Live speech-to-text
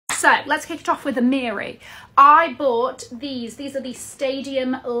So let's kick it off with Amiri. I bought these. These are the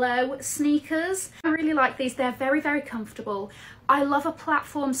Stadium Low sneakers. I really like these. They're very, very comfortable. I love a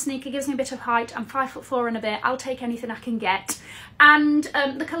platform sneaker. Gives me a bit of height. I'm 5'4" and a bit. I'll take anything I can get. And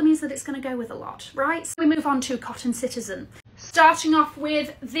the colour means that it's going to go with a lot, right? So we move on to Cotton Citizen. Starting off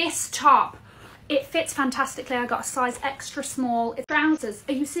with this top. It fits fantastically. I got a size extra small. It's trousers.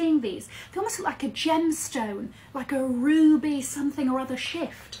 Are you seeing these? They almost look like a gemstone, like a ruby something or other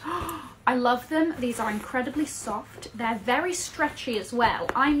shift. I love them. These are incredibly soft. They're very stretchy as well.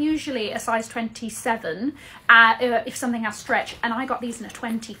 I'm usually a size 27 if something has stretch, and I got these in a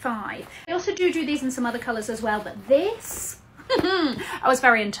 25. I also do these in some other colours as well, but this, I was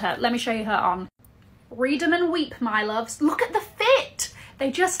very into her. Let me show you her on. Read 'em and weep, my loves. Look at the fit.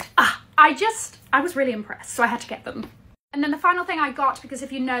 They just, I was really impressed, so I had to get them. And then the final thing I got, because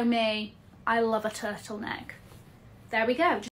if you know me, I love a turtleneck. There we go.